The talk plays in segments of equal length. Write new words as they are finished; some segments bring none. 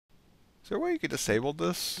Is there a way you could disable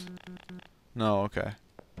this? No, okay.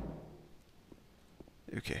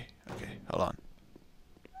 Okay, okay, hold on.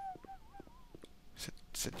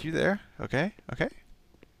 Is it you there? Okay, okay,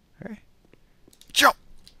 okay. Jump!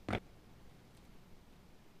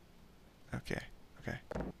 Okay, okay.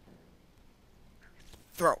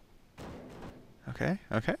 Throw. Okay,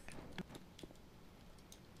 okay.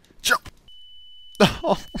 Jump!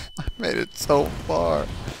 Oh, I made it so far.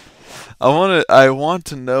 I want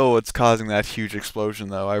to know what's causing that huge explosion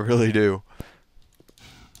though, I really do.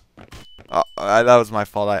 That was my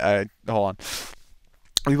fault. Hold on.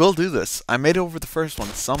 We will do this. I made it over the first one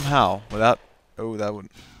somehow without. Oh, that would.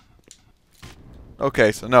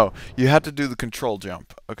 Okay, so no, you have to do the control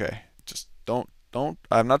jump. Okay, just don't.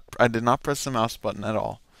 I'm not. I did not press the mouse button at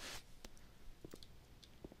all.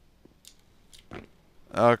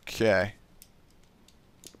 Okay.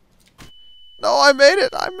 No, I made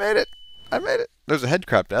it. I made it. I made it. There's a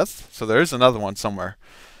headcrab death, so there is another one somewhere.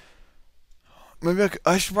 Maybe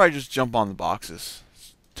I should probably just jump on the boxes.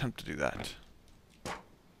 Attempt to do that.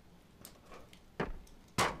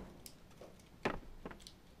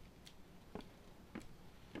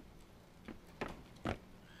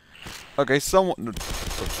 Okay, someone.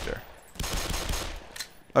 Oops, there.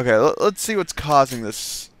 Okay, let's see what's causing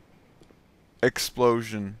this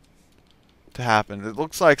explosion to happen. It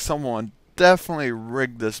looks like someone definitely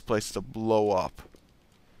rigged this place to blow up.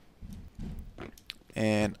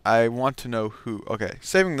 And I want to know who. Okay,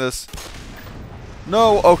 saving this.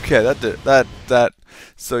 No, okay, that did that.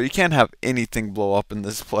 So you can't have anything blow up in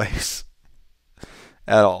this place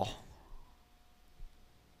at all.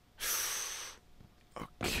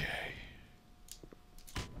 Okay.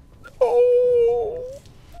 Oh.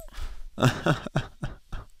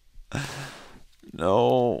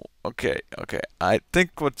 No. Okay, okay. I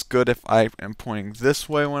think what's good if I am pointing this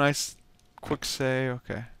way when I quick say.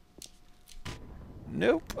 Okay.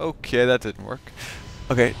 Nope. Okay, that didn't work.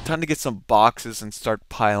 Okay, time to get some boxes and start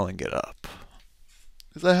piling it up.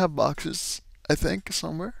 Does I have boxes, I think,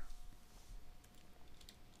 somewhere?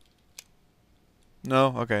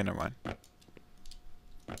 No? Okay, never mind.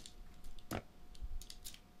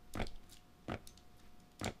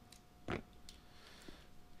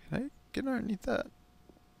 Can I get underneath that?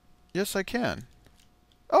 Yes, I can.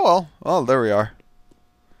 Oh well. Well, there we are.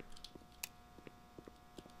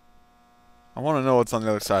 I want to know what's on the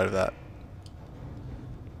other side of that.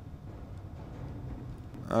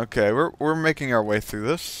 Okay, we're making our way through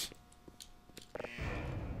this.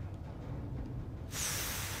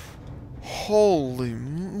 Holy,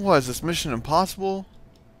 what is this? Mission Impossible?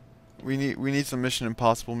 We need some Mission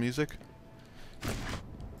Impossible music.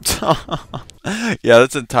 Yeah,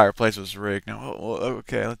 this entire place was rigged. Now,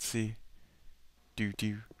 okay, let's see. Do.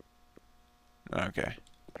 Okay.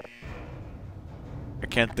 I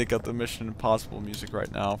can't think of the Mission Impossible music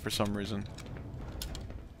right now for some reason.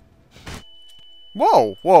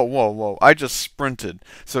 Whoa, whoa, whoa, whoa. I just sprinted.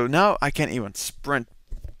 So now I can't even sprint.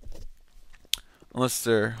 Unless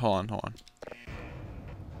they're... Hold on.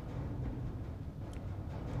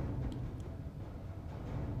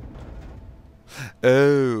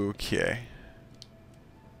 Okay.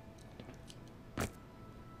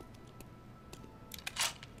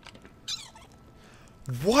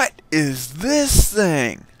 What is this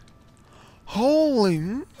thing? Holy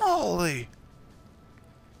moly.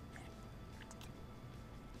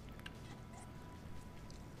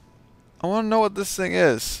 I want to know what this thing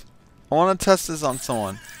is. I want to test this on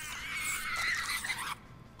someone.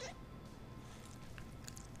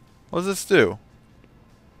 What does this do?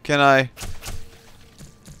 Can I...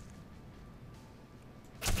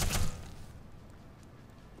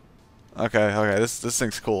 Okay, this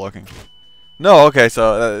thing's cool looking. No, okay,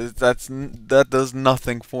 so that does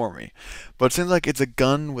nothing for me. But it seems like it's a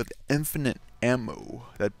gun with infinite ammo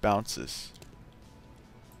that bounces.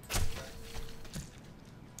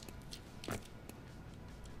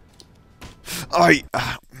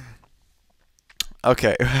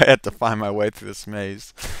 Okay, I had to find my way through this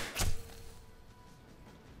maze.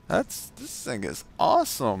 This thing is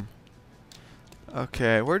awesome.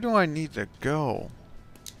 Okay, where do I need to go?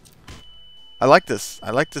 I like this.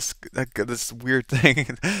 I like this weird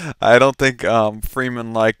thing. I don't think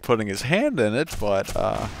Freeman liked putting his hand in it,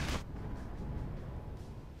 but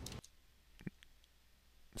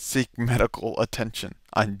seek medical attention.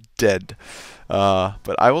 I'm dead.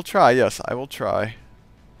 But I will try. Yes, I will try.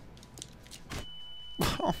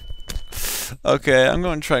 Okay, I'm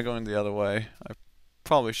going to try going the other way. I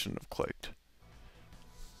probably shouldn't have clicked.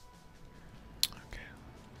 Okay.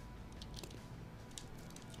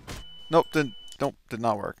 Nope, did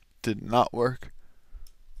not work. Did not work.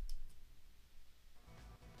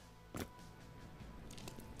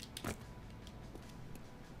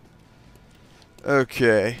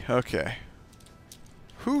 Okay, okay.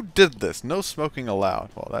 Who did this? No smoking allowed.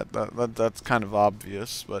 Well, that's kind of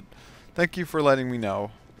obvious, but thank you for letting me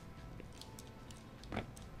know.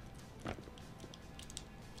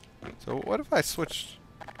 So what if I switched?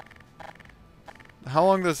 How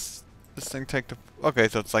long does this thing take to... Okay,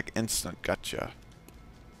 so it's like instant. Gotcha.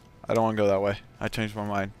 I don't want to go that way. I changed my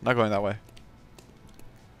mind. Not going that way.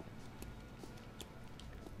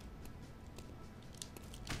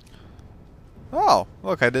 Oh,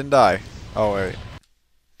 look, I didn't die. Oh, wait.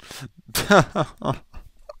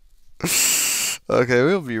 Okay,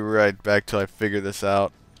 we'll be right back till I figure this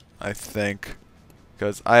out, I think.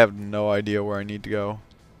 Because I have no idea where I need to go.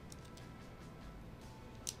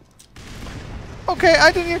 Okay,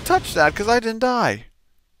 I didn't even touch that because I didn't die.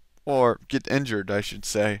 Or get injured, I should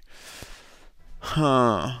say.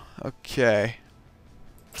 Huh. Okay.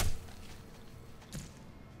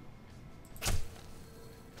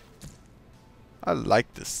 I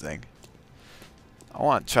like this thing. I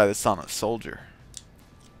want to try this on a soldier.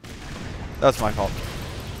 That's my fault.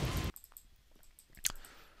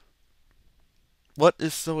 What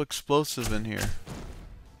is so explosive in here?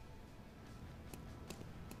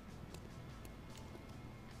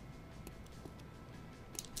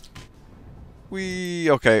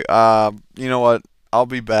 Okay, you know what? I'll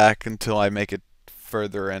be back until I make it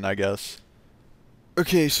further in, I guess.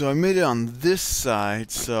 Okay, so I made it on this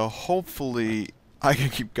side, so hopefully I can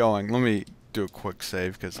keep going. Let me do a quick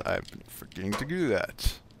save, because I've been forgetting to do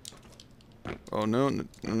that. Oh, no, no,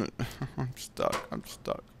 no. I'm stuck, I'm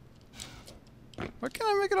stuck. Why can't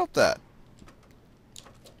I make it up that?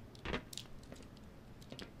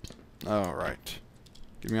 Alright.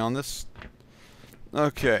 Get me on this.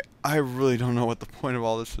 Okay, I really don't know what the point of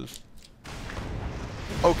all this is.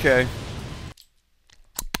 Okay.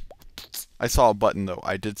 I saw a button, though.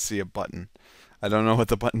 I did see a button. I don't know what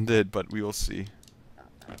the button did, but we will see.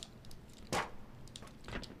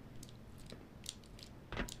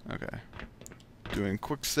 Okay. Doing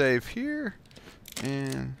quick save here.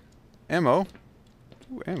 And ammo.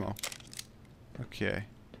 Ooh, ammo. Okay.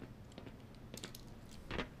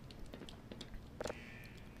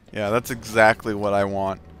 Yeah, that's exactly what I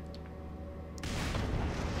want.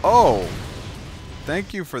 Oh!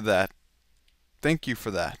 Thank you for that. Thank you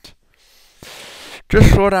for that.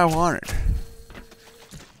 Just what I wanted.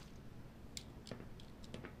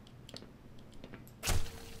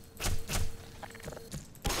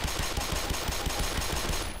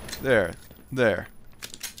 There. There.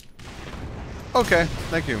 Okay,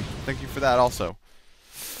 thank you. Thank you for that also.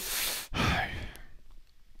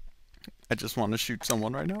 I just want to shoot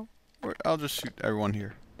someone right now. Or I'll just shoot everyone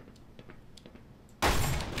here.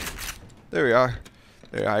 There we are.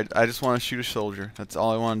 There, I just want to shoot a soldier. That's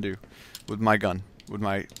all I want to do. With my gun. With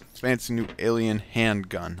my fancy new alien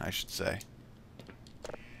handgun, I should say.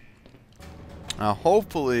 Now,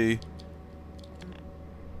 hopefully...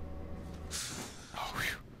 Oh,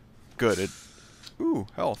 whew. Good. Ooh,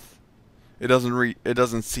 health. It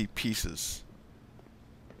doesn't see pieces.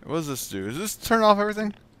 What does this do? Does this turn off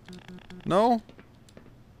everything? No?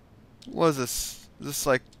 What is this? Is this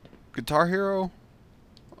like Guitar Hero?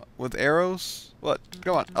 With arrows? What?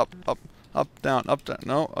 Go on. Up, up, up, down, up, down.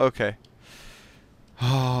 No? Okay.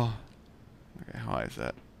 Oh. Okay, why is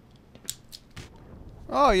that?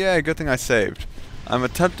 Oh, yeah, good thing I saved. I'm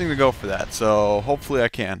attempting to go for that, so hopefully I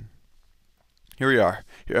can. Here we are.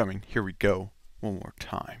 Here we go. One more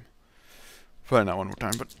time. Probably not one more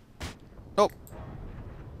time, but... Oh!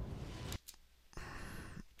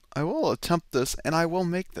 I will attempt this, and I will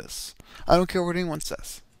make this. I don't care what anyone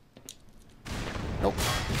says. Nope.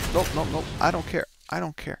 Nope, nope, nope. I don't care. I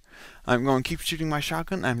don't care. I'm going to keep shooting my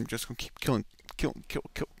shotgun. I'm just going to keep killing. Kill.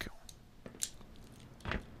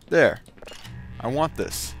 There. I want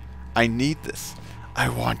this. I need this. I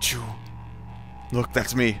want you. Look,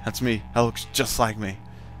 that's me. That's me. That looks just like me.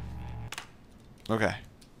 Okay.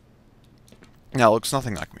 Now it looks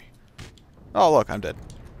nothing like me. Oh, look, I'm dead.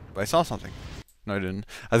 But I saw something. No, I didn't.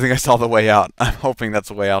 I think I saw the way out. I'm hoping that's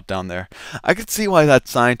the way out down there. I could see why that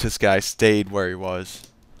scientist guy stayed where he was.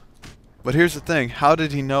 But here's the thing. How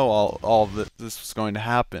did he know all this was going to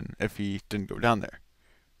happen if he didn't go down there?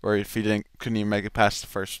 Or if he couldn't even make it past the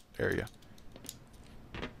first area?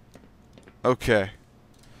 Okay.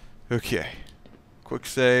 Okay. Quick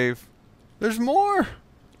save. There's more!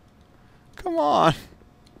 Come on!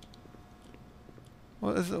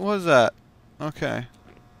 What is that? Okay.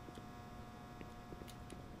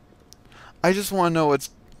 I just want to know what's...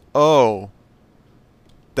 Oh.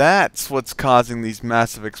 That's what's causing these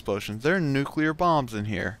massive explosions. There are nuclear bombs in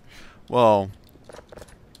here. Well,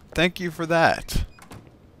 thank you for that.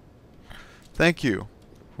 Thank you.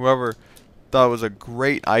 Whoever thought it was a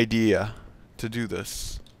great idea to do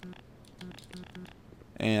this.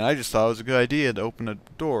 And I just thought it was a good idea to open a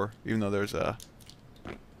door, even though there's a...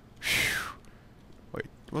 Wait,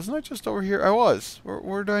 wasn't I just over here? I was.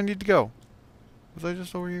 Where do I need to go? Was I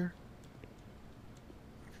just over here?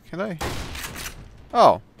 Can I?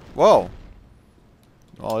 Oh, whoa.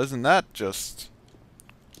 Well, isn't that just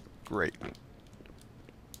great?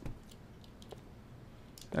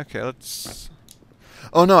 Okay, let's...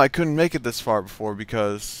 Oh no, I couldn't make it this far before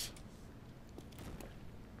because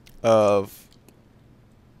of...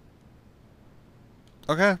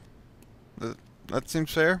 Okay. That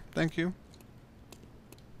seems fair. Thank you.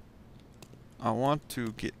 I want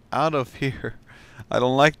to get out of here. I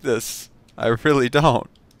don't like this. I really don't.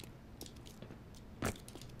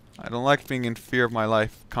 I don't like being in fear of my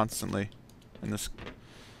life constantly in this.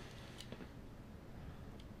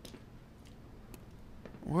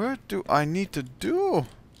 Where do I need to do?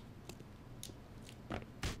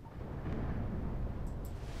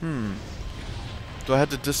 Do I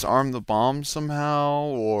have to disarm the bomb somehow,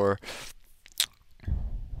 or...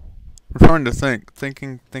 I'm trying to think.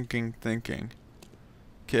 Thinking.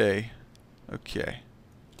 Okay. Okay.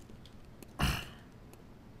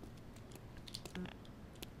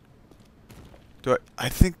 I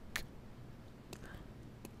think...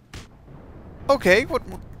 Okay, what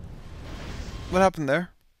happened there?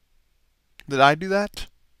 Did I do that?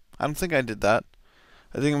 I don't think I did that.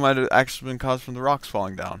 I think it might have actually been caused from the rocks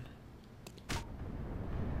falling down.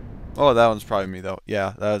 Oh, that one's probably me, though.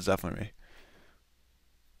 Yeah, that was definitely me.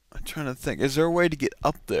 I'm trying to think. Is there a way to get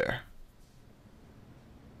up there?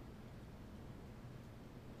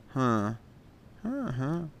 Yeah,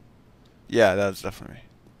 that was definitely me.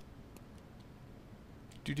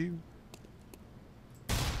 Doo-doo.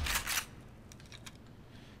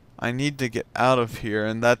 I need to get out of here,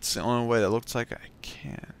 and that's the only way that looks like I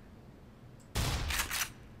can.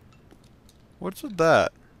 What's with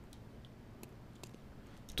that?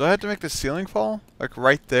 Do I have to make the ceiling fall? Like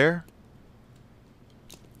right there?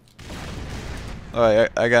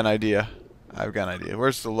 Alright, I got an idea. I've got an idea.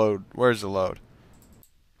 Where's the load? Where's the load?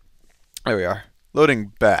 There we are.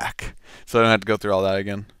 Loading back. So I don't have to go through all that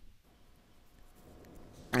again.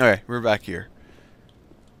 Okay, we're back here.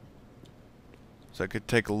 So I could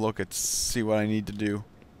take a look at see what I need to do.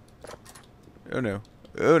 Oh no.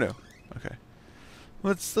 Oh no. Okay.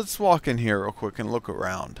 Let's walk in here real quick and look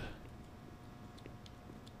around.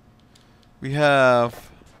 We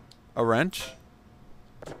have a wrench.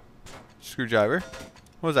 Screwdriver.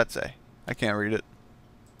 What does that say? I can't read it.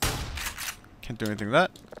 Can't do anything with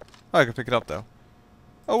that. Oh, I can pick it up though.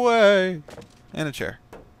 Away! And a chair.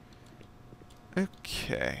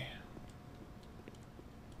 Okay.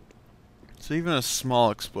 So even a small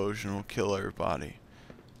explosion will kill everybody.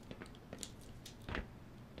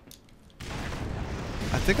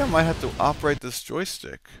 I think I might have to operate this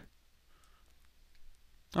joystick.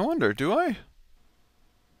 I wonder, do I?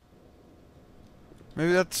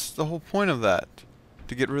 Maybe that's the whole point of that.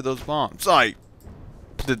 To get rid of those bombs. I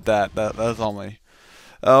did that. That was all me.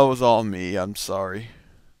 That was all me. I'm sorry.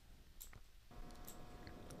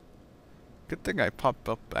 Good thing I popped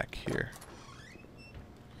up back here.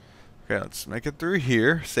 Okay, let's make it through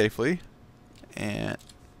here safely. And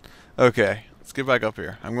okay, let's get back up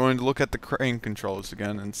here. I'm going to look at the crane controls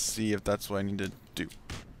again and see if that's what I need to do.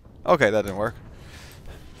 Okay, that didn't work.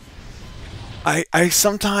 I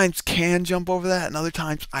sometimes can jump over that, and other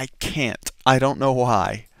times I can't. I don't know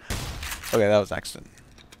why. Okay, that was an accident.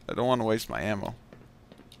 I don't want to waste my ammo.